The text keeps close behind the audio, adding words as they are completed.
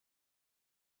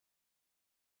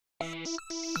Hello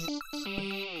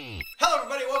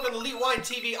everybody, welcome to Elite Wine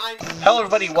TV. Hello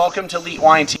everybody, welcome to Elite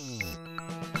Wine TV.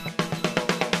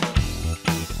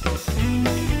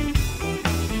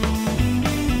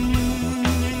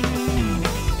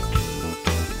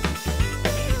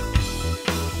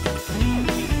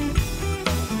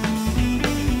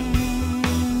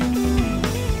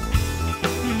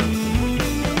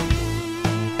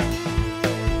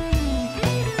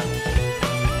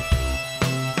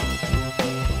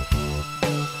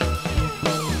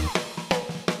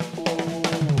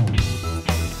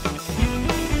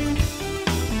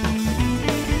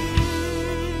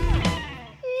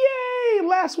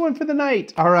 Last one for the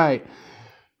night. All right.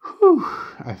 Whew.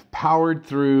 I've powered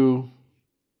through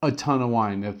a ton of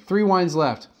wine. I have 3 wines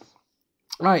left.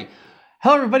 All right.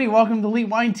 Hello, everybody. Welcome to Elite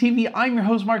Wine TV. I'm your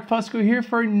host, Mark Fusco, here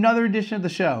for another edition of the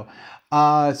show.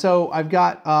 So I've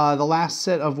got the last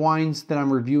set of wines that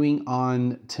I'm reviewing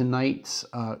on tonight's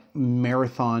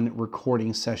marathon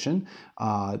recording session.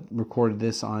 Recorded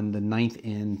this on the 9th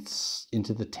and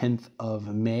into the 10th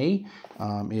of May.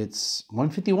 It's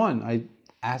 1:51.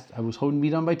 I was hoping to be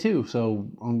done by 2, so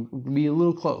I'm going to be a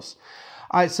little close.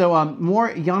 All right, so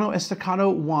more Llano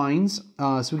Estacado wines.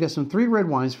 So we got some 3 red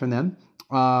wines from them.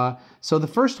 So the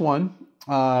first one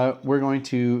we're going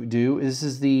to do, this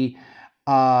is the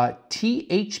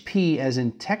THP, as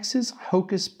in Texas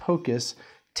Hocus Pocus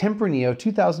Tempranillo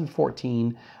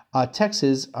 2014,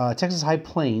 Texas High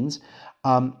Plains.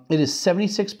 It is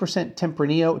 76%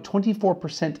 Tempranillo,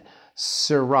 24%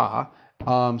 Syrah.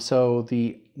 So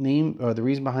the name, or the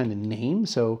reason behind the name,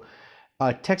 so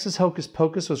Texas Hocus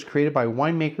Pocus was created by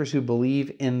winemakers who believe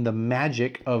in the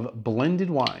magic of blended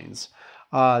wines.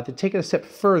 To take it a step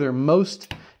further,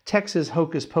 most Texas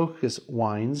Hocus Pocus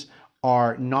wines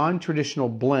are non-traditional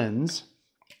blends,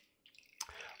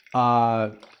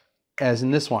 as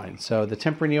in this wine. So the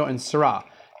Tempranillo and Syrah,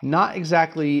 not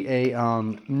exactly a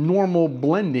normal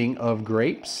blending of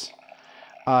grapes.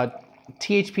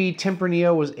 THP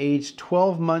Tempranillo was aged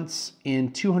 12 months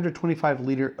in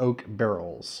 225-liter oak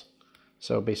barrels.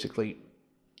 So basically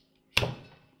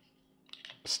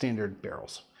standard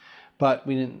barrels. But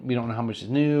we don't know how much is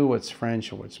new, what's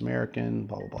French or what's American,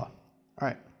 blah, blah, blah. All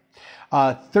right.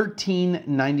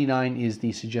 $13.99 is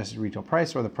the suggested retail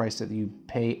price, or the price that you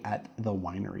pay at the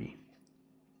winery.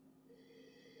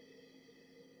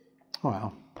 Oh,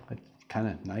 wow. That's kind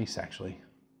of nice, actually.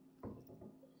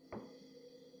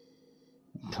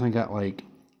 Kind of got like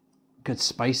good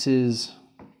spices.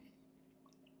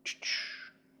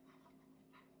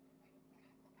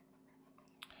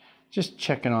 Just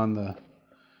checking on the.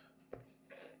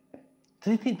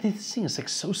 I think this thing is like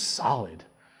so solid,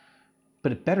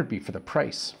 but it better be for the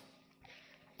price.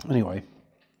 Anyway,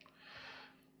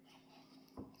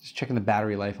 just checking the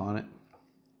battery life on it.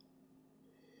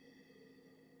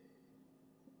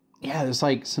 Yeah, there's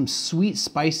like some sweet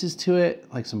spices to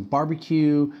it, like some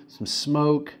barbecue, some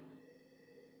smoke,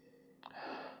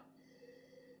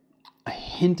 a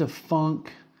hint of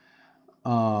funk,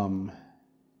 some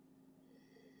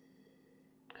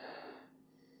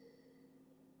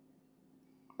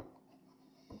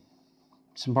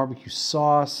barbecue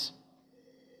sauce,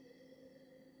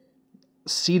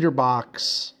 cedar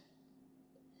box,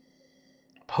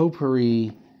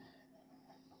 potpourri,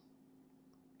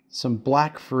 some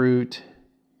black fruit.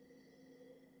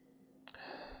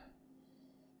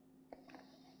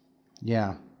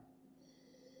 Yeah.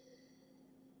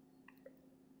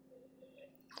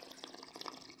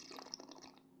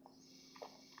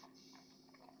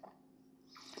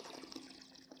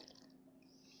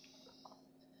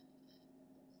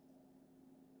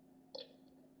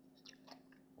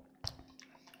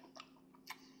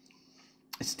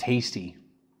 It's tasty.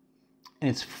 And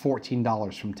it's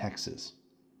 $14 from Texas.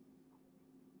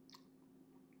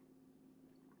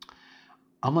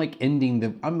 I'm like ending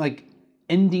the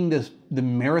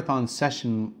marathon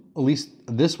session, at least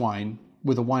this wine,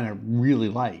 with a wine I really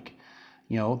like.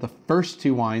 You know, the first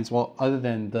 2 wines, well, other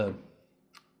than the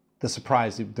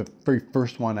surprise, the very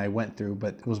first one I went through,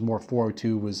 but it was more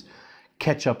 402, was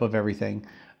ketchup of everything.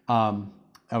 I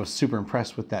was super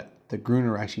impressed with that. The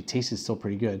Gruner actually tasted still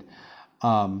pretty good.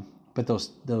 But those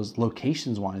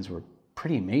Locations wines were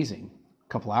pretty amazing a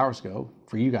couple hours ago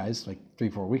for you guys, like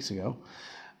 3-4 weeks ago.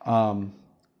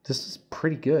 This is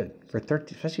pretty good for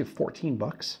 30, especially 14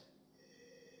 bucks.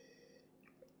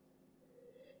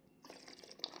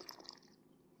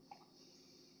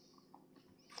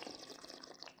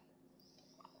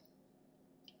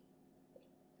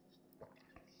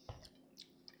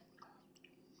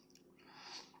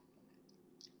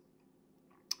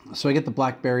 So I get the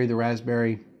blackberry, the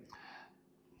raspberry,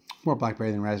 more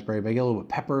blackberry than raspberry, but I get a little bit of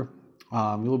pepper,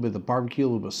 A little bit of the barbecue, a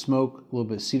little bit of smoke, a little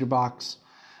bit of cedar box,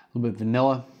 a little bit of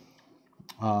vanilla.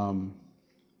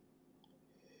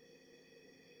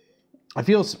 I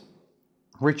feel it's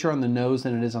richer on the nose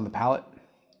than it is on the palate.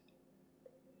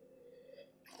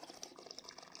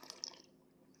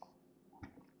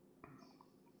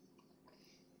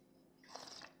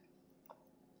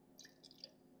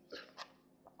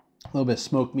 A little bit of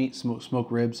smoked meat,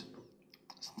 smoked ribs.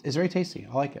 It's very tasty.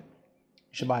 I like it.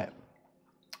 You should buy it.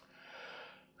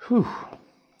 Whew.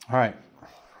 All right.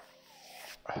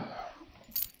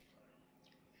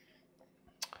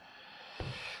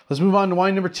 Let's move on to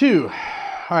wine number 2.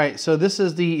 All right, so this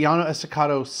is the Llano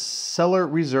Estacado Cellar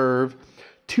Reserve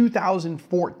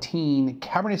 2014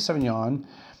 Cabernet Sauvignon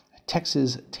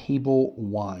Texas Table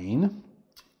Wine.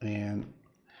 And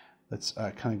let's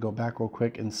kind of go back real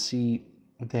quick and see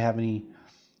if they have any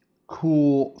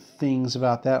cool things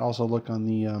about that. Also look on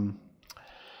the,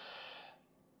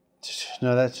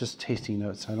 no, that's just tasting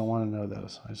notes. I don't want to know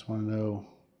those. I just want to know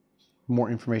more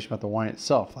information about the wine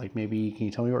itself. Like maybe, can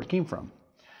you tell me where it came from?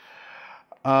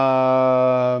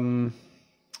 All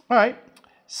right.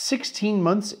 16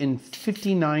 months in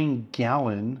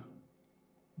 59-gallon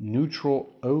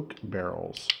neutral oak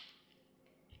barrels.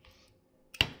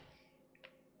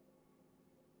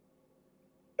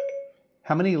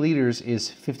 How many liters is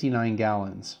 59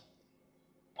 gallons?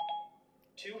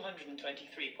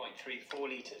 223.34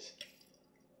 liters.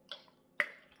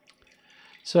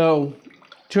 So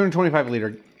 225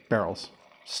 liter barrels,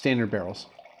 standard barrels.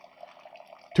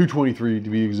 223 to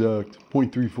be exact,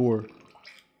 0.34.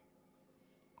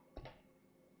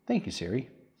 Thank you, Siri.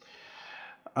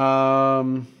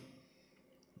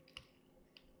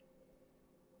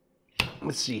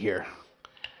 Let's see here.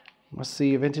 What's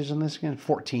the vintage on this again?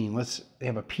 14. They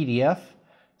have a PDF,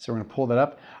 so we're gonna pull that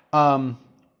up.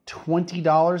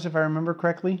 $20 if I remember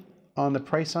correctly on the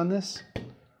price on this. I'm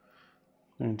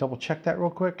gonna double check that real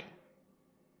quick.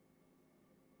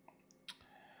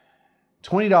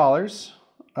 $20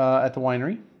 at the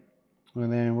winery.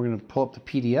 And then we're gonna pull up the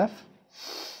PDF.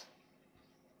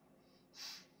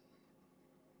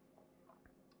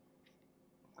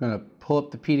 I'm gonna pull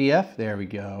up the PDF. There we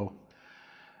go.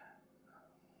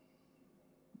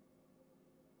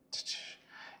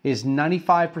 Is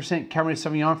 95% Cabernet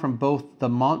Sauvignon from both the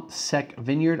Mont Sec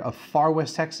Vineyard of Far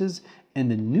West Texas and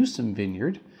the Newsom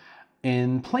Vineyard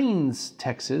in Plains,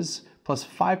 Texas, plus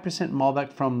 5%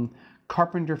 Malbec from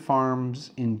Carpenter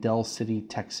Farms in Del City,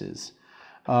 Texas.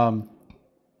 So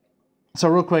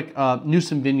real quick,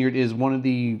 Newsom Vineyard is one of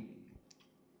the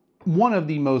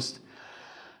most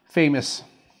famous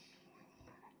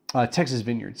Texas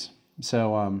vineyards.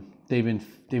 So they've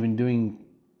been doing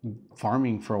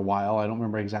farming for a while. I don't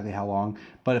remember exactly how long,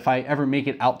 but if I ever make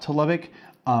it out to Lubbock,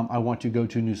 I want to go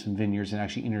to Newsom Vineyards and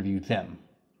actually interview them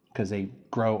because they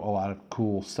grow a lot of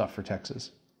cool stuff for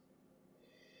Texas.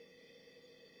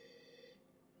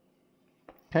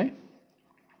 Okay,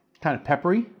 kind of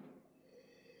peppery,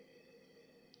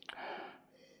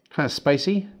 kind of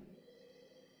spicy,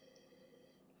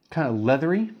 kind of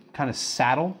leathery, kind of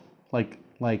saddle, like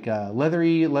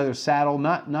leather saddle,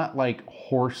 not like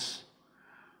horse.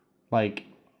 Like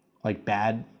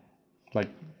bad, like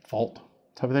fault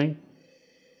type of thing.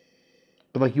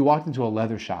 But like you walked into a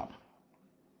leather shop.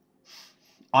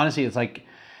 Honestly, it's like,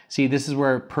 see, this is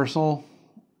where personal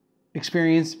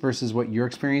experience versus what your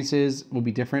experience is will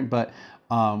be different. But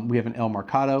we have an El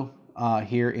Mercado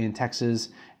here in Texas,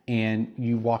 and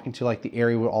you walk into like the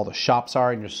area where all the shops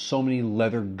are, and there's so many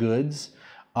leather goods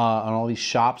on all these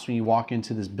shops when you walk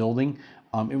into this building.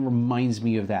 It reminds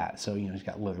me of that. So, you know, he's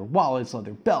got leather wallets,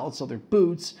 leather belts, leather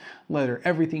boots, leather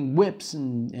everything, whips,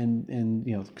 and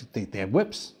you know, they have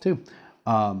whips too.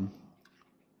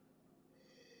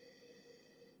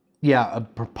 Yeah, a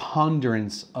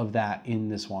preponderance of that in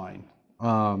this wine.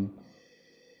 Along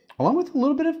with a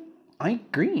little bit of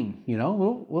green, you know,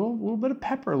 a little bit of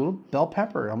pepper, a little bell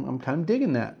pepper. I'm kind of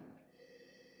digging that.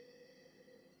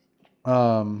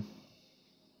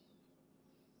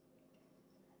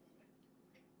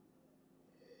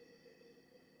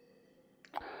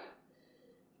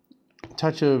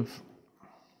 Touch of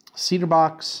cedar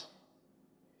box.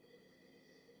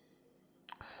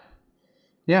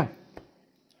 Yeah. All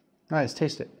right, let's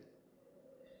taste it.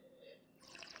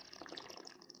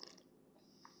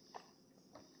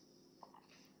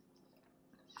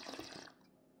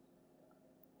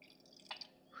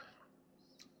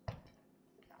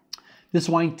 This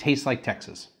wine tastes like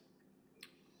Texas.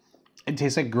 It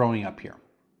tastes like growing up here.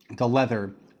 The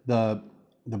leather, the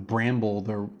bramble,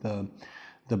 the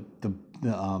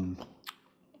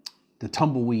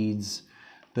tumbleweeds,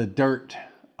 the dirt,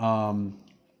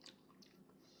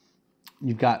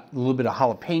 You've got a little bit of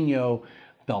jalapeno,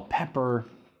 bell pepper,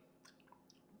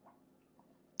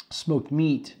 smoked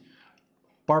meat,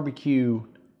 barbecue.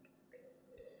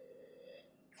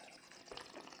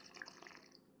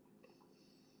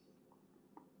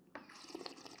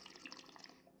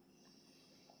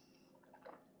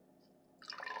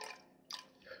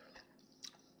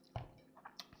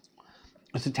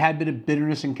 It's a tad bit of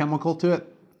bitterness and chemical to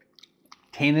it.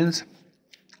 Tannins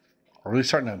are really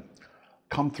starting to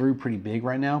come through pretty big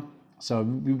right now. So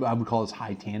I would call this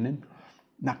high tannin.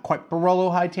 Not quite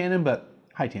Barolo high tannin, but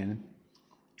high tannin.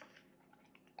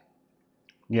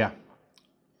 Yeah.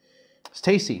 It's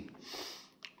tasty.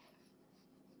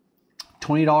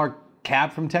 $20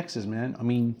 cab from Texas, man. I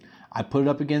mean, I put it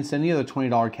up against any other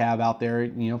 $20 cab out there,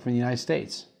 you know, from the United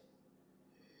States.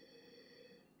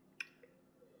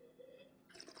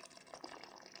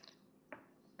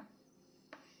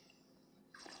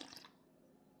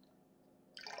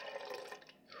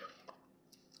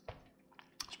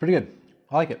 It's pretty good.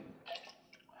 I like it.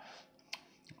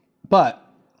 But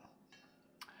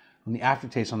on the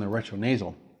aftertaste on the retro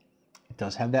nasal, it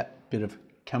does have that bit of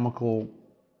chemical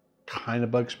kind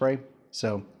of bug spray.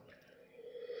 So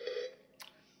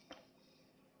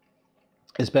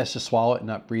it's best to swallow it and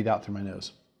not breathe out through my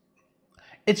nose.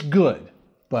 It's good,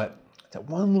 but that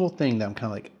one little thing that I'm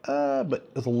kind of like,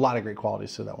 but there's a lot of great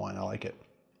qualities to that wine. I like it.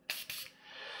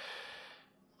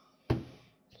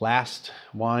 Last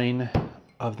wine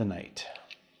of the night.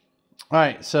 All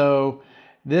right, so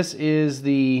this is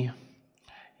the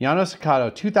Llano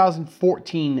Staccato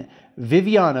 2014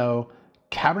 Viviano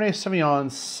Cabernet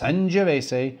Sauvignon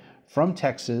Sangiovese from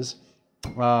Texas.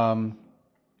 We're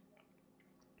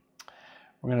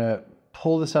gonna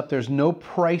pull this up. There's no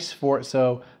price for it,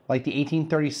 so like the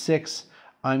 1836,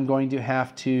 I'm going to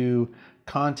have to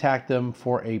contact them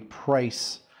for a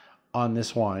price on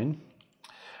this wine.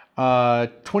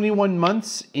 21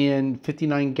 months in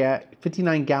 59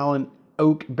 gallon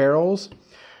oak barrels,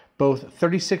 both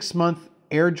 36-month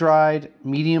air-dried,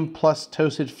 medium plus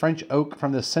toasted French oak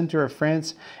from the center of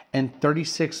France, and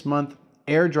 36-month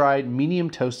air-dried, medium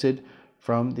toasted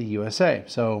from the USA.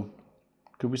 So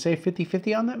could we say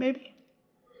 50-50 on that maybe?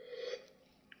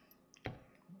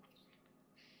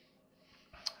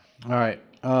 All right.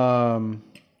 Let's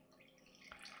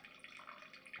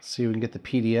see if we can get the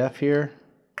PDF here.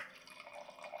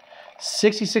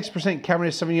 66% Cabernet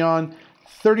Sauvignon,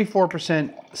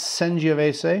 34%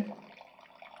 Sangiovese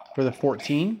for the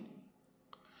 14.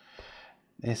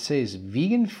 It says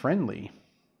vegan friendly.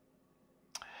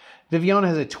 Viviano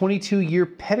has a 22-year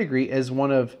pedigree as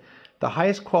one of the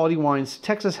highest quality wines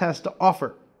Texas has to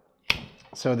offer.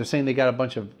 So they're saying they got a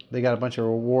bunch of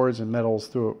awards and medals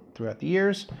throughout the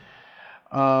years.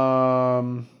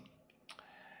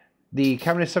 The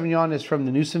Cabernet Sauvignon is from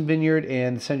the Newsom Vineyard,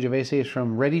 and the Sangiovese is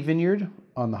from Ready Vineyard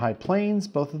on the High Plains,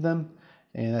 both of them.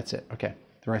 And that's it. Okay.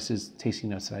 The rest is tasting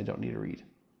notes that I don't need to read.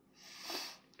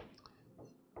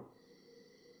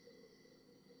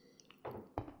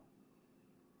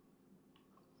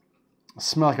 I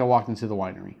smell like I walked into the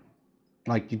winery.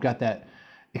 Like you've got that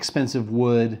expensive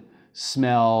wood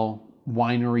smell,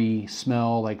 winery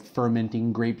smell, like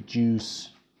fermenting grape juice.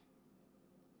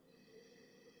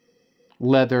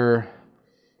 Leather,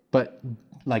 but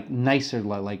like nicer,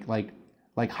 like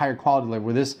higher quality leather.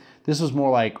 Where this was more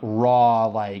like raw,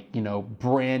 like, you know,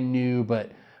 brand new,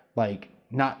 but like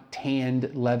not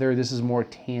tanned leather. This is more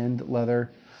tanned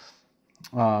leather,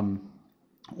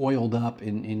 oiled up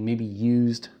and maybe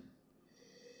used.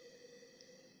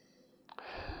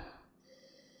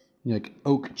 You know, like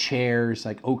oak chairs,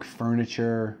 like oak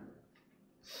furniture.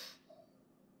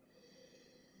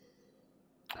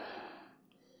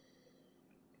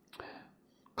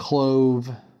 Clove.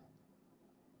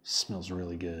 Smells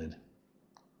really good.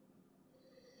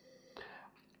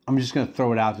 I'm just going to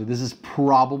throw it out there. This is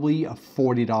probably a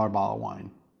 $40 bottle of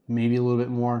wine. Maybe a little bit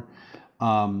more,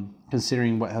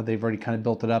 considering how they've already kind of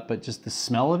built it up, but just the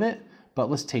smell of it. But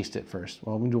let's taste it first.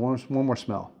 Well, I'm going to do one more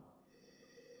smell.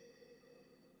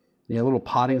 Yeah, a little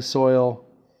potting soil.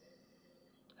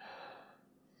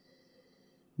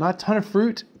 Not a ton of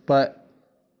fruit, but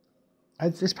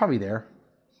it's probably there.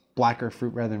 Blacker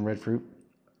fruit rather than red fruit.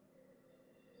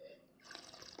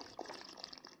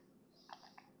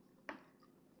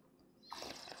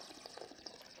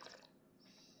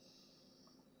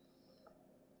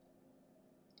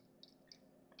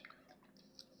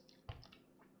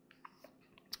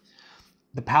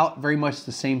 The palate, very much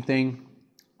the same thing.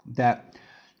 That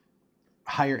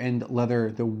higher end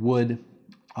leather, the wood,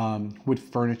 wood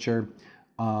furniture,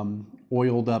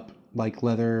 oiled up like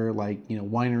leather, like, you know,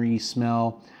 winery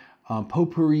smell.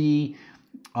 Potpourri,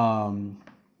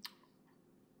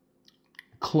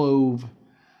 clove,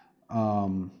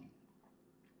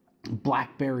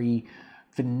 blackberry,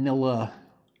 vanilla.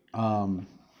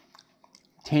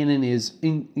 Tannin is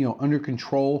under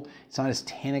control. It's not as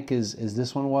tannic as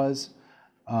this one was.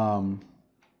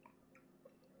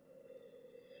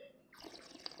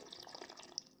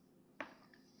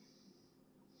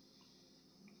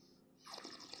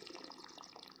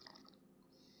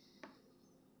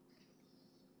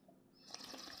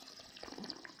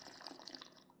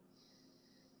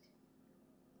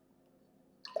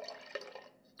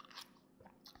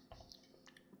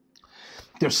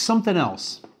 There's something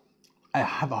else. I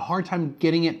have a hard time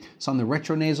getting it. It's on the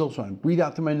retronasal, so I breathe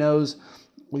out through my nose,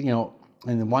 and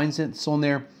the wine's still in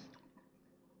there.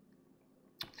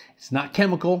 It's not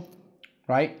chemical,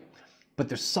 right? But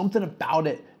there's something about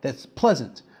it that's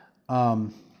pleasant. I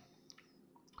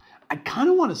kind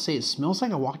of want to say it smells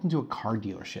like I walked into a car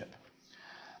dealership.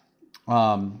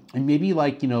 And maybe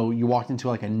like, you walked into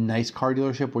like a nice car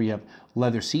dealership where you have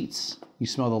leather seats. You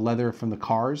smell the leather from the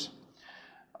cars.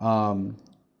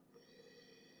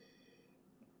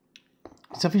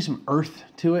 It's definitely some earth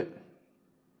to it.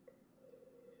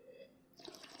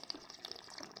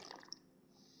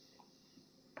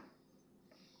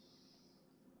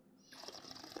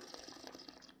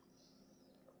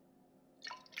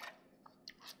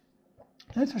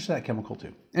 I touch that chemical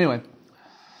too. Anyway,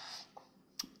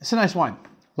 it's a nice wine.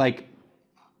 Like,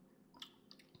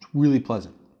 it's really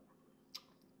pleasant.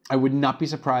 I would not be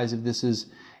surprised if this is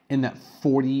in that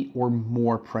 40 or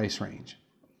more price range.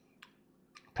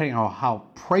 Depending on how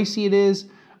pricey it is,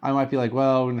 I might be like,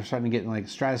 well, we're starting to get in like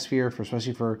stratosphere,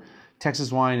 especially for Texas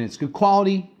wine. It's good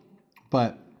quality,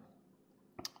 but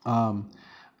I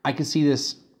can see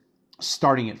this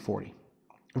starting at 40.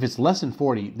 If it's less than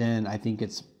 40, then I think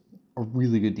it's a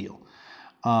really good deal.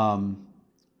 How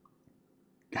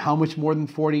much more than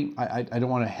 40? I don't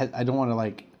want to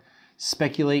like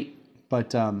speculate,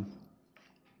 but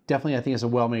definitely I think it's a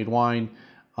well-made wine.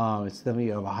 It's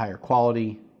definitely of a higher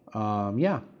quality.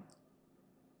 Yeah.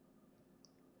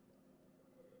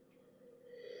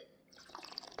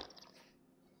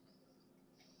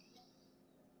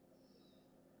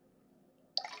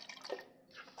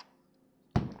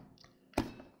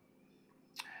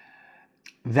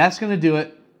 That's going to do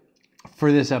it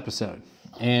for this episode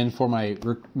and for my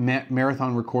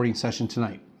marathon recording session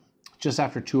tonight, just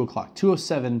after 2 o'clock,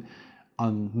 2:07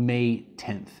 on May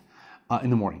 10th in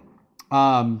the morning.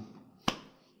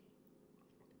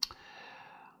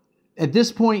 At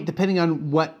this point, depending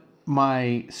on what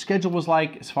my schedule was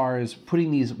like as far as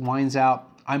putting these wines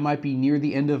out, I might be near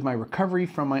the end of my recovery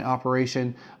from my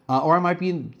operation, or I might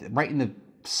be right in the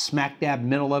smack dab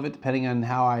middle of it, depending on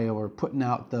how I were putting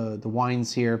out the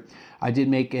wines here. I did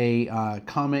make a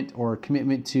comment or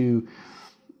commitment to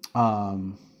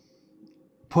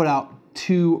put out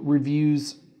 2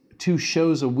 reviews, 2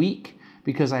 shows a week,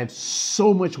 because I have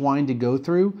so much wine to go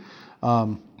through.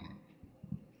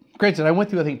 Granted, I went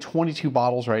through, I think, 22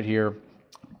 bottles right here,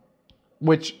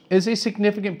 which is a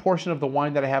significant portion of the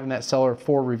wine that I have in that cellar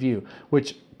for review,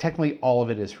 which technically all of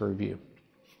it is for review.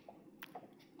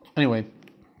 Anyway,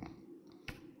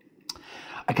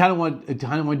 I kind of want to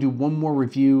do one more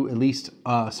review, at least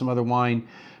some other wine,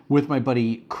 with my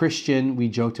buddy Christian. We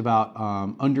joked about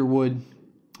Underwood.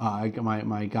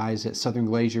 My guys at Southern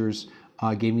Glaziers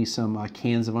gave me some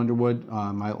cans of Underwood.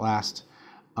 My last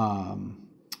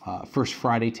first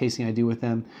Friday tasting I do with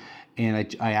them,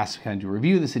 and I asked, can I do a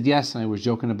review? They said yes, and I was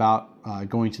joking about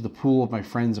going to the pool of my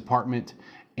friend's apartment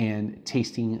and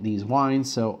tasting these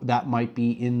wines. So that might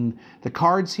be in the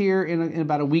cards here in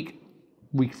about a week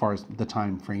as far as the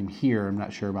time frame here. I'm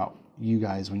not sure about you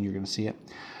guys when you're going to see it.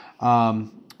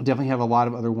 Definitely have a lot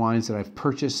of other wines that I've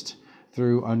purchased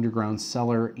through Underground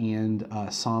Cellar and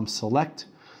Somm Select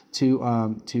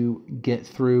to get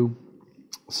through.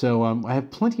 So I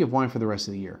have plenty of wine for the rest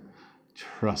of the year.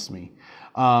 Trust me.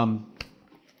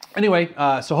 Anyway,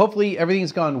 so hopefully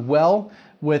everything's gone well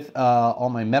with all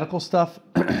my medical stuff,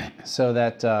 so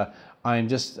that I'm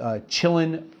just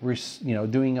chilling,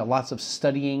 doing lots of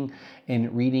studying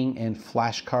and reading and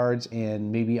flashcards, and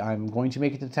maybe I'm going to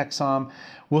make it to TechSomm.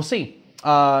 We'll see.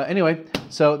 Anyway,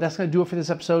 so that's going to do it for this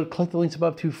episode. Click the links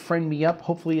above to friend me up.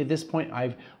 Hopefully at this point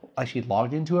I've actually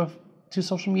logged into to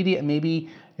social media and maybe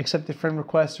accepted friend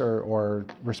requests or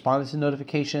responded to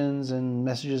notifications and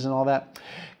messages and all that.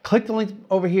 Click the link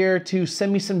over here to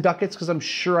send me some ducats, because I'm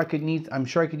sure I could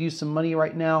use some money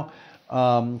right now,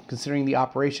 considering the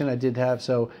operation I did have.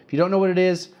 So if you don't know what it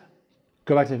is,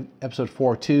 go back to episode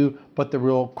 402. But the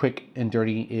real quick and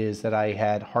dirty is that I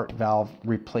had heart valve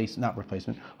repair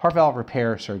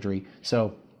surgery.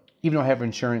 So even though I have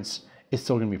insurance, it's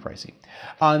still going to be pricey.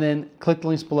 And then click the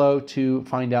links below to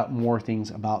find out more things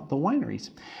about the wineries,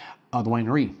 the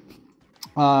winery.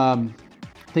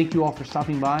 Thank you all for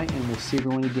stopping by, and we'll see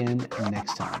everyone again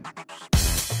next time.